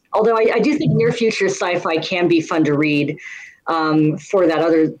 Although I do think near future sci-fi can be fun to read for that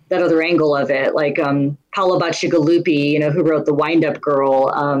other angle of it, like Paolo Bacigalupi, who wrote The Wind-Up Girl.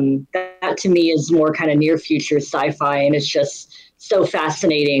 That to me is more kind of near future sci-fi, and it's just so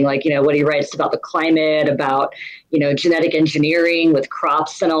fascinating. Like what he writes about the climate, about genetic engineering with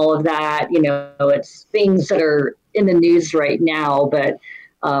crops and all of that. It's things that are in the news right now, but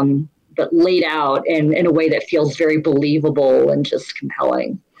laid out in a way that feels very believable and just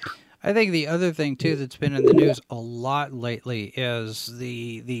compelling. I think the other thing too that's been in the news a lot lately is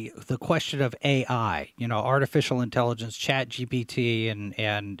the question of AI. Artificial intelligence, ChatGPT,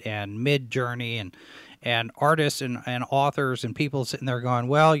 and Midjourney, and artists and authors and people sitting there going,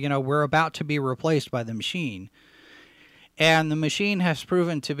 well, we're about to be replaced by the machine. And the machine has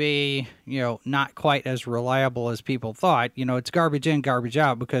proven to be, not quite as reliable as people thought. It's garbage in, garbage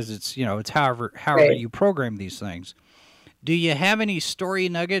out because it's however right. You program these things. Do you have any story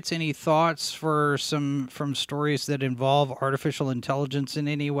nuggets, any thoughts from stories that involve artificial intelligence in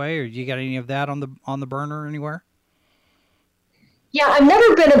any way, or you got any of that on the burner anywhere? Yeah, I've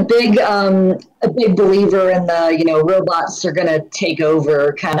never been a big believer in the robots are going to take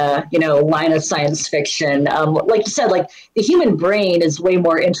over kind of line of science fiction. Like you said, like the human brain is way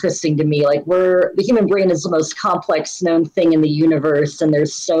more interesting to me. Like the human brain is the most complex known thing in the universe, and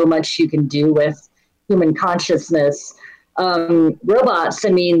there's so much you can do with human consciousness. Robots, I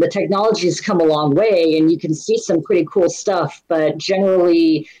mean, the technology's come a long way, and you can see some pretty cool stuff. But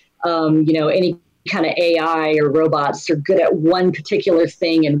generally, any kind of AI or robots are good at one particular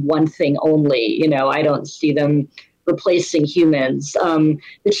thing and one thing only. I don't see them replacing humans. The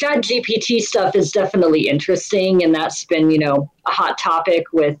ChatGPT stuff is definitely interesting, and that's been, a hot topic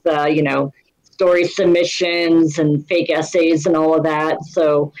with, story submissions and fake essays and all of that.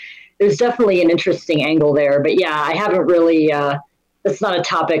 So there's definitely an interesting angle there. But yeah, I haven't really, that's not a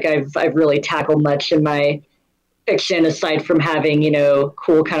topic I've really tackled much in my fiction, aside from having,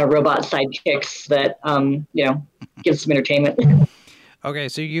 cool kind of robot sidekicks that, give some entertainment. Okay,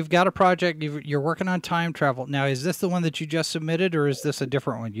 so you've got a project, you're working on time travel. Now, is this the one that you just submitted, or is this a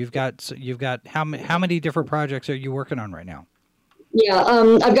different one? You've got how many different projects are you working on right now? Yeah,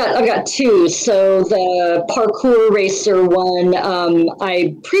 I've got two. So the parkour racer one,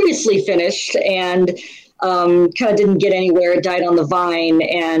 I previously finished and kind of didn't get anywhere. It died on the vine,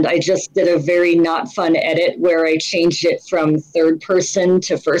 and I just did a very not fun edit where I changed it from third person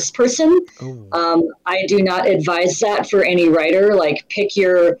to first person. I do not advise that for any writer. Like pick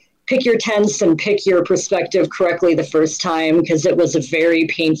your tense and pick your perspective correctly the first time, because it was a very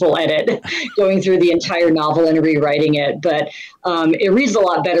painful edit going through the entire novel and rewriting it. But it reads a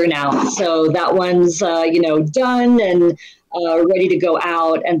lot better now. So that one's done and ready to go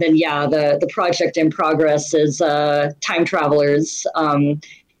out. And then, yeah, the project in progress is Time Travelers.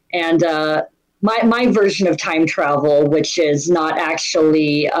 And my version of time travel, which is not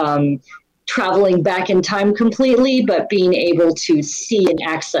actually traveling back in time completely, but being able to see and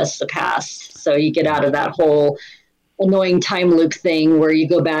access the past. So you get out of that whole annoying time loop thing where you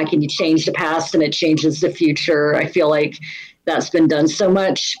go back and you change the past and it changes the future. I feel like that's been done so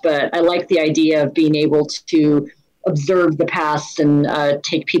much, but I like the idea of being able to observe the past and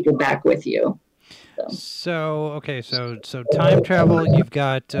take people back with you. So time travel, you've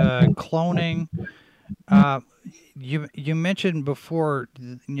got cloning. You mentioned before,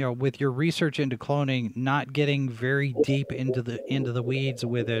 with your research into cloning, not getting very deep into the weeds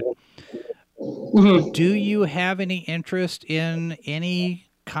with it. Mm-hmm. Do you have any interest in any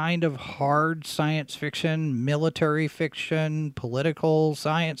kind of hard science fiction, military fiction, political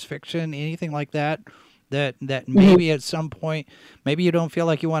science fiction, anything like that? That maybe at some point, maybe you don't feel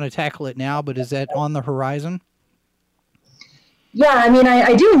like you want to tackle it now, but is that on the horizon? Yeah, I mean,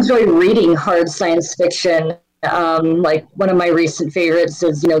 I do enjoy reading hard science fiction. Like one of my recent favorites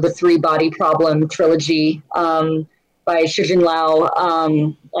is, the Three Body Problem trilogy by Shijin Lao.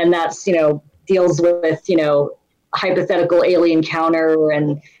 And that's, deals with, hypothetical alien encounter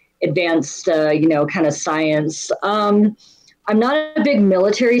and advanced, kind of science. I'm not a big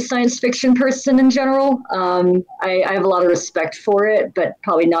military science fiction person in general. I have a lot of respect for it, but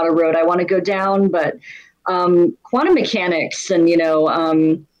probably not a road I want to go down. But quantum mechanics and,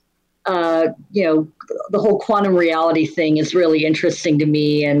 the whole quantum reality thing is really interesting to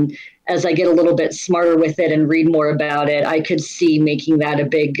me. And as I get a little bit smarter with it and read more about it, I could see making that a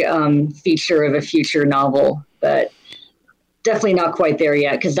big feature of a future novel. But definitely not quite there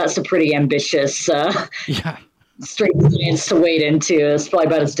yet, because that's a pretty ambitious straight science to wade into. It's probably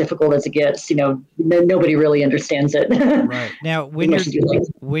about as difficult as it gets. Nobody really understands it. Right. Now, when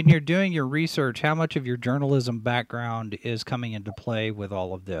you're doing your research, how much of your journalism background is coming into play with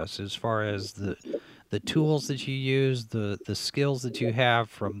all of this, as far as the tools that you use, the skills that you have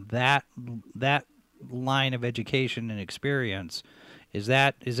from that line of education and experience? Is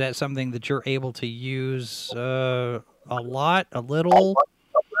that something that you're able to use a lot, a little?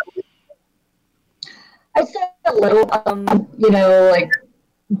 I said a little, like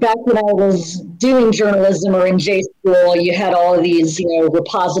back when I was doing journalism or in J school, you had all of these,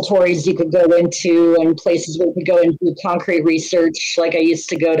 repositories you could go into and places where you could go and do concrete research. Like I used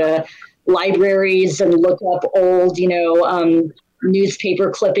to go to libraries and look up old, newspaper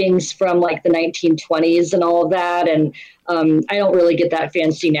clippings from like the 1920s and all of that. And I don't really get that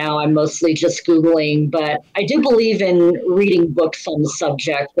fancy now. I'm mostly just Googling, but I do believe in reading books on the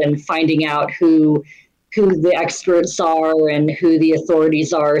subject and finding out who the experts are and who the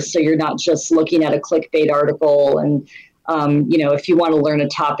authorities are. So you're not just looking at a clickbait article and, if you want to learn a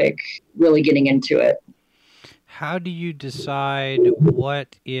topic, really getting into it. How do you decide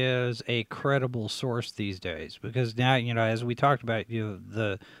what is a credible source these days? Because now, as we talked about,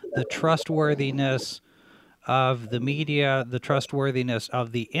 the trustworthiness of the media, the trustworthiness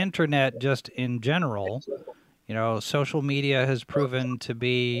of the internet just in general. Social media has proven to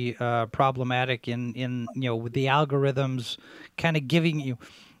be problematic in with the algorithms kind of giving you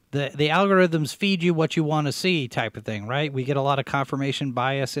the algorithms feed you what you want to see type of thing, right? We get a lot of confirmation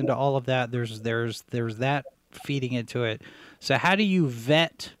bias into all of that. There's that feeding into it. So how do you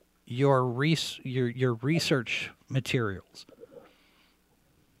vet your research materials?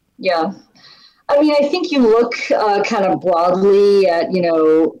 Yeah. I think you look kind of broadly at,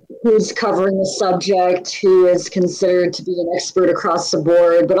 who's covering the subject, who is considered to be an expert across the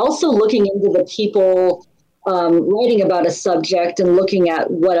board, but also looking into the people writing about a subject and looking at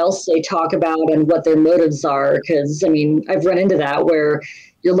what else they talk about and what their motives are. Because, I've run into that where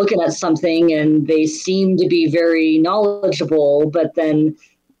you're looking at something and they seem to be very knowledgeable, but then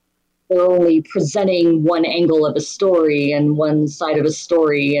they're only presenting one angle of a story and one side of a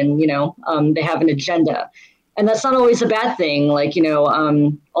story, and they have an agenda, and that's not always a bad thing. Like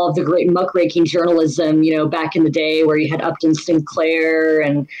all of the great muckraking journalism, back in the day where you had Upton Sinclair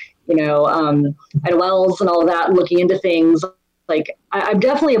and Ida Wells and all of that, looking into things. Like I'm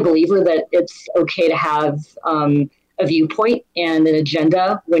definitely a believer that it's okay to have a viewpoint and an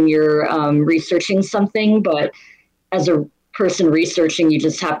agenda when you're researching something, but as a person researching, you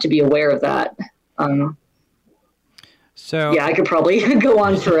just have to be aware of that. So yeah, I could probably go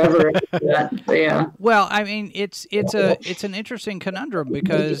on forever. Yeah. Well, it's an interesting conundrum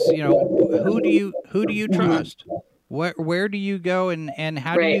because who do you trust? Where do you go and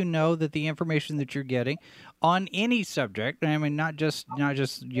how do you know that the information that you're getting on any subject? Not just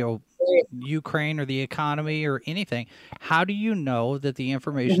Ukraine or the economy or anything. How do you know that the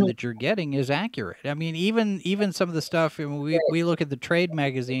information that you're getting is accurate? Even some of the stuff. We look at the trade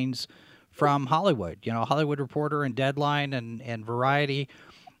magazines from Hollywood. Hollywood Reporter and Deadline and Variety.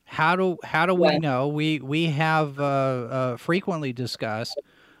 How do we know? We have frequently discussed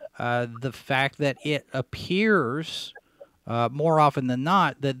the fact that it appears more often than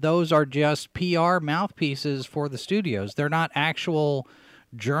not that those are just PR mouthpieces for the studios. They're not actual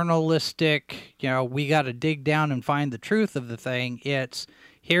journalistic, we got to dig down and find the truth of the thing. It's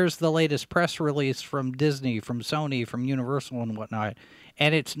here's the latest press release from Disney, from Sony, from Universal and whatnot.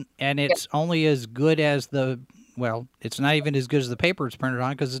 And it's only as good as it's not even as good as the paper it's printed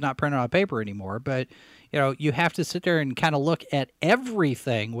on because it's not printed on paper anymore. But, you have to sit there and kind of look at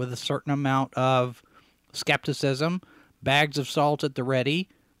everything with a certain amount of skepticism, bags of salt at the ready,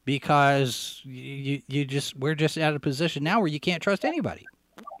 because we're just at a position now where you can't trust anybody.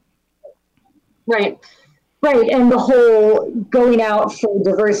 Right. And the whole going out for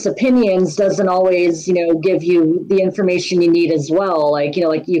diverse opinions doesn't always, give you the information you need as well. Like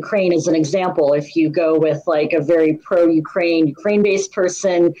Ukraine is an example. If you go with like a very Ukraine-based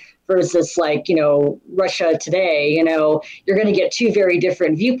person versus Russia Today, you're going to get two very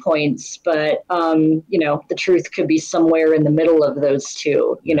different viewpoints, but, the truth could be somewhere in the middle of those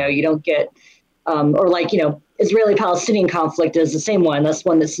two. You don't get or like, Israeli-Palestinian conflict is the same one. That's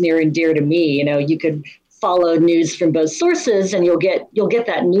one that's near and dear to me. You could follow news from both sources and you'll get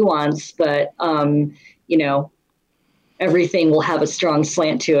that nuance, but everything will have a strong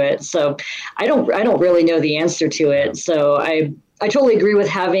slant to it. So I don't really know the answer to it. So I totally agree with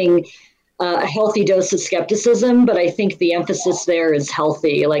having a healthy dose of skepticism, but I think the emphasis there is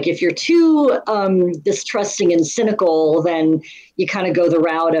healthy. Like if you're too distrusting and cynical, then you kind of go the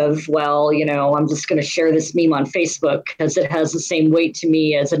route of, well, I'm just going to share this meme on Facebook because it has the same weight to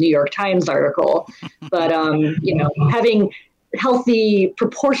me as a New York Times article. But, having healthy,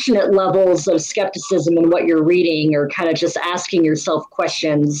 proportionate levels of skepticism in what you're reading, or kind of just asking yourself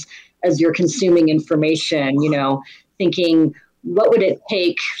questions as you're consuming information, thinking, what would it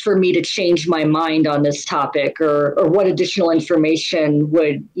take for me to change my mind on this topic, or what additional information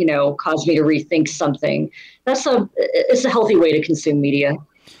would, cause me to rethink something? It's a healthy way to consume media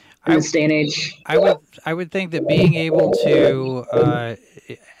in this day and age. I would think that being able to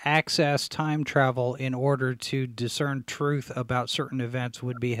access time travel in order to discern truth about certain events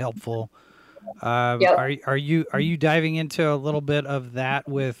would be helpful. Yep. Are you diving into a little bit of that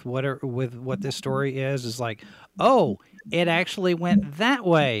with what this story is? Is like, oh, it actually went that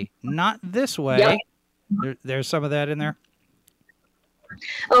way, not this way. Yep. There's some of that in there.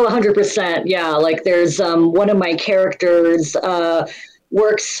 Oh, 100%. Yeah. Like there's one of my characters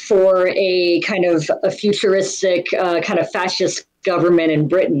works for a kind of a futuristic kind of fascist government in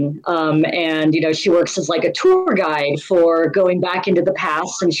Britain. And, she works as like a tour guide for going back into the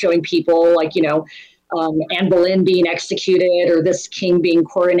past and showing people like, Anne Boleyn being executed or this king being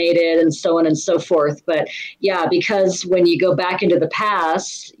coronated and so on and so forth. But yeah, because when you go back into the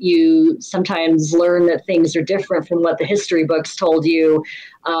past, you sometimes learn that things are different from what the history books told you.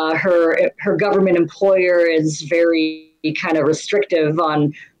 Her government employer is very kind of restrictive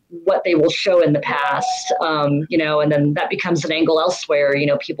on what they will show in the past, and then that becomes an angle elsewhere.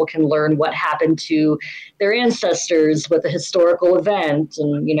 People can learn what happened to their ancestors with a historical event.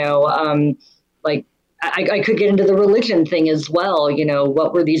 And, I could get into the religion thing as well.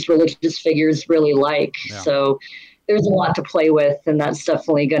 What were these religious figures really like? Yeah. So there's a lot to play with, and that's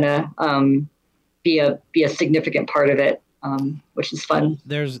definitely going to be a significant part of it, which is fun.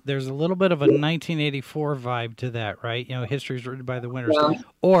 There's a little bit of a 1984 vibe to that, right? History's written by the winners.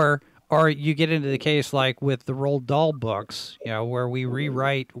 Yeah. Or you get into the case like with the Roald Dahl books, where we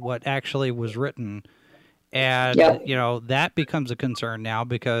rewrite what actually was written. And, that becomes a concern now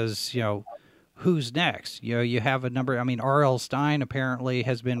because, who's next? You have a number. I mean, R.L. Stine apparently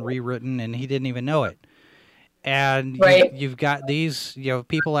has been rewritten, and he didn't even know it. And right. you've got these,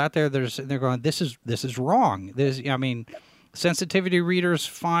 people out there that they're going, this is wrong. Sensitivity readers,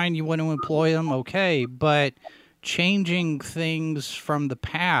 fine. You want to employ them, okay, but changing things from the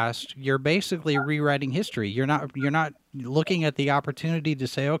past, you're basically rewriting history. You're not looking at the opportunity to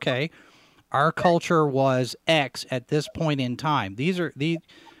say, okay, our culture was X at this point in time.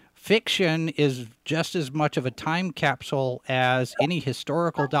 Fiction is just as much of a time capsule as any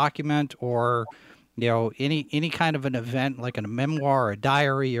historical document or, any kind of an event like a memoir or a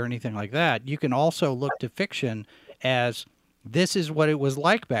diary or anything like that. You can also look to fiction as this is what it was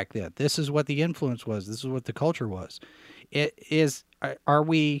like back then. This is what the influence was. This is what the culture was. Are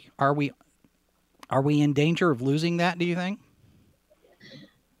we in danger of losing that, do you think?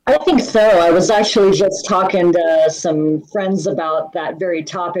 I think so. I was actually just talking to some friends about that very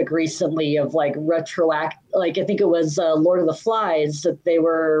topic recently of like I think it was Lord of the Flies, that they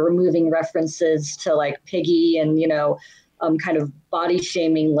were removing references to like Piggy and, kind of body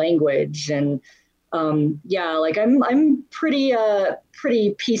shaming language. And I'm pretty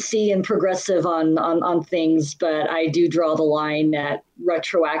PC and progressive on things, but I do draw the line at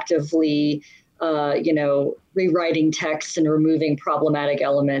retroactively rewriting text and removing problematic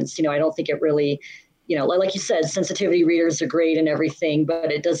elements. I don't think it really, like you said, sensitivity readers are great and everything, but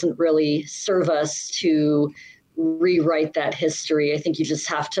it doesn't really serve us to rewrite that history. I think you just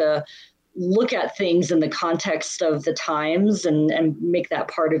have to look at things in the context of the times and make that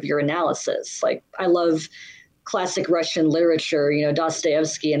part of your analysis. Like I love classic Russian literature,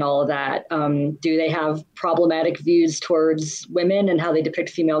 Dostoevsky and all of that. Do they have problematic views towards women and how they depict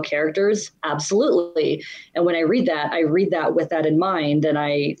female characters? Absolutely. And when I read that with that in mind, and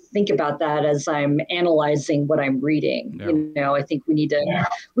I think about that as I'm analyzing what I'm reading. Yeah. I think we need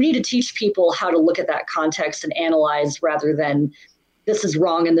to teach people how to look at that context and analyze rather than this is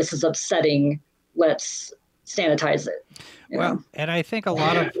wrong and this is upsetting. Let's sanitize it. Well, and I think a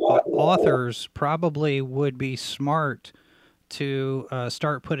lot of authors probably would be smart to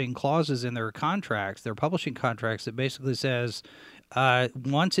start putting clauses in their contracts, their publishing contracts, that basically says,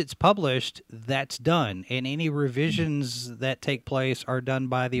 once it's published, that's done. And any revisions that take place are done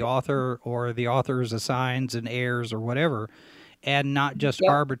by the author or the author's assigns and heirs or whatever, and not just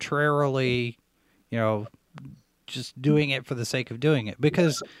arbitrarily, just doing it for the sake of doing it.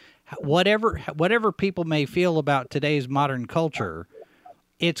 Because whatever people may feel about today's modern culture,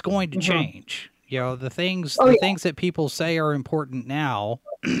 it's going to change. The things that people say are important now,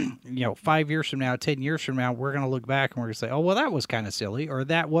 5 years from now, 10 years from now, we're going to look back and we're going to say, oh, well, that was kind of silly, or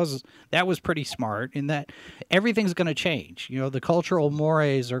that was pretty smart, and that everything's going to change. The cultural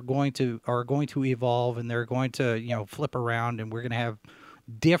mores are going to evolve, and they're going to, flip around, and we're going to have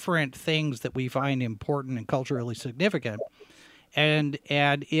different things that we find important and culturally significant. And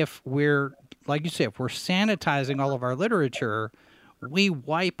if we're, like you say, if we're sanitizing all of our literature, we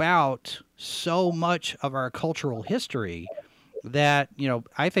wipe out so much of our cultural history that,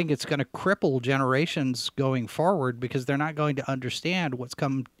 I think it's going to cripple generations going forward, because they're not going to understand what's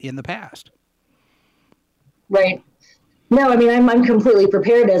come in the past. Right. No, I mean, I'm completely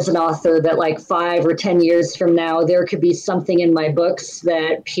prepared as an author that like 5 or 10 years from now, there could be something in my books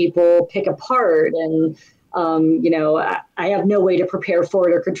that people pick apart, and I have no way to prepare for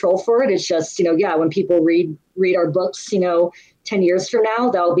it or control for it. It's just, when people read our books, 10 years from now,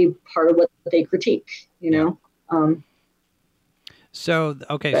 that'll be part of what they critique, So the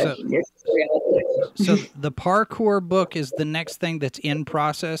parkour book is the next thing that's in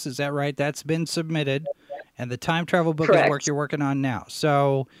process. Is that right? That's been submitted, and the time travel book is what you're working on now.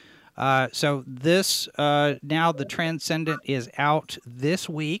 So this now the Transcendent is out this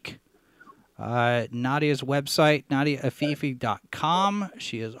week. Nadia's website, NadiaAfifi.com.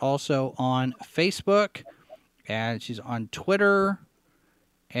 She is also on Facebook, and she's on Twitter,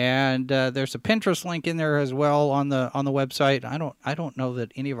 and there's a Pinterest link in there as well on the website. I don't know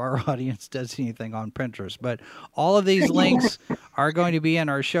that any of our audience does anything on Pinterest, but all of these links are going to be in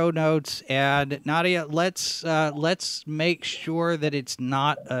our show notes. And Nadia, let's make sure that it's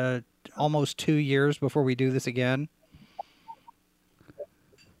not almost 2 years before we do this again.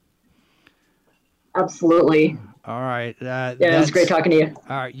 Absolutely. All right. It was great talking to you.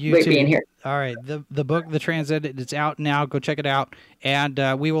 All right. Great being here. All right. The book, The Transcendent, it's out now. Go check it out. And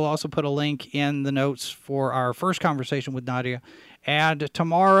we will also put a link in the notes for our first conversation with Nadia. And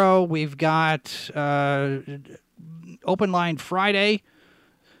tomorrow we've got Open Line Friday.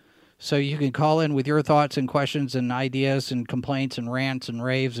 So you can call in with your thoughts and questions and ideas and complaints and rants and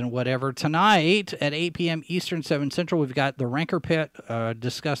raves and whatever. Tonight at 8 p.m. Eastern, 7 Central, we've got the Rancor Pit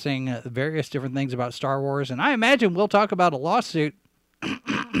discussing various different things about Star Wars. And I imagine we'll talk about a lawsuit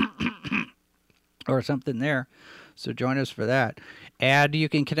or something there. So join us for that. And you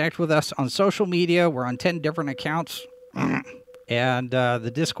can connect with us on social media. We're on 10 different accounts. And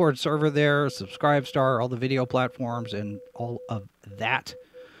the Discord server there, Subscribestar, all the video platforms, and all of that.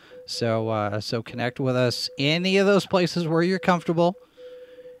 So connect with us any of those places where you're comfortable,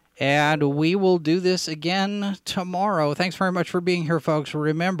 and we will do this again tomorrow. Thanks very much for being here, folks.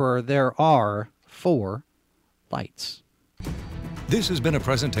 Remember, there are 4 lights. This has been a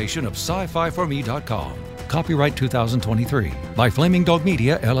presentation of SciFiForMe.com. Copyright 2023 by Flaming Dog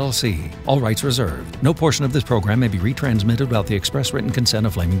Media, LLC. All rights reserved. No portion of this program may be retransmitted without the express written consent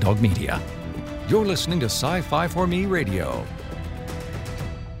of Flaming Dog Media. You're listening to Sci-Fi for Me Radio.